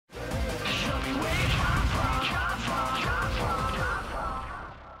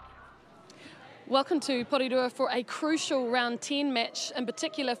Welcome to Porirua for a crucial round 10 match, in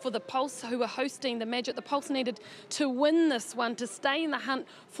particular for the Pulse, who are hosting the Magic. The Pulse needed to win this one to stay in the hunt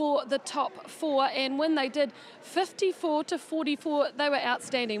for the top four, and when they did, 54-44, they were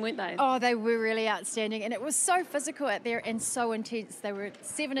outstanding, weren't they? Oh, they were really outstanding, and it was so physical out there and so intense. There were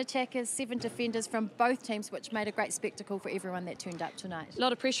 7 attackers, 7 defenders from both teams, which made a great spectacle for everyone that turned up tonight. A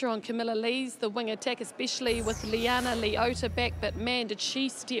lot of pressure on Camilla Lees, the wing attack, especially with Liana Leota back, but man, did she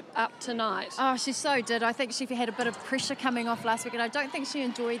step up tonight. Oh, she so did. I think she had a bit of pressure coming off last week, and I don't think she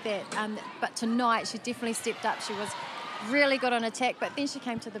enjoyed that. But tonight, she definitely stepped up. She was really good on attack, but then she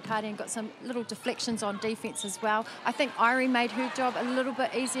came to the party and got some little deflections on defence as well. I think Irene made her job a little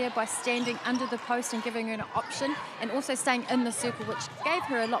bit easier by standing under the post and giving her an option, and also staying in the circle, which gave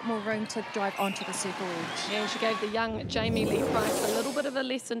her a lot more room to drive onto the circle edge. Yeah, she gave the young Jamie Lee Price a little bit of a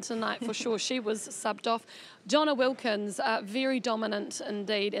lesson tonight for sure. She was subbed off. Donna Wilkins, very dominant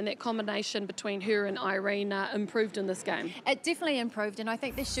indeed, and that combination between her and Irene improved in this game. It definitely improved, and I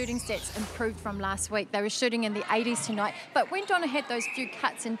think their shooting stats improved from last week. They were shooting in the 80s tonight, but when Donna had those few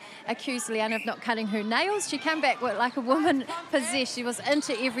cuts and accused Liana of not cutting her nails, she came back with like a woman possessed. She was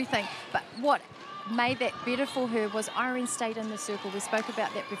into everything. But what made that better for her was Irene stayed in the circle. We spoke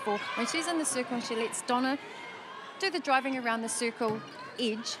about that before. When she's in the circle and she lets Donna do the driving around the circle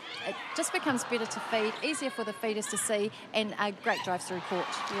edge, it just becomes better to feed, easier for the feeders to see, and a great drive through court.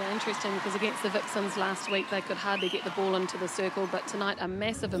 Yeah, interesting, because against the Vixens last week they could hardly get the ball into the circle, but tonight a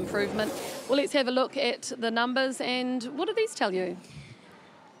massive improvement. Well, let's have a look at the numbers, and what do these tell you?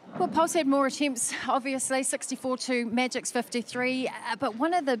 Well, Pulse had more attempts, obviously, 64 to Magic's 53, but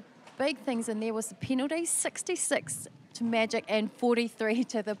one of the big things in there was the penalties, 66 to Magic and 43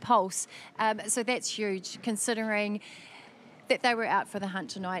 to the Pulse. So that's huge, considering that they were out for the hunt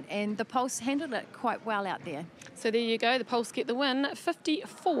tonight, and the Pulse handled it quite well out there. So there you go, the Pulse get the win,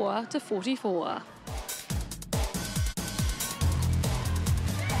 54-44.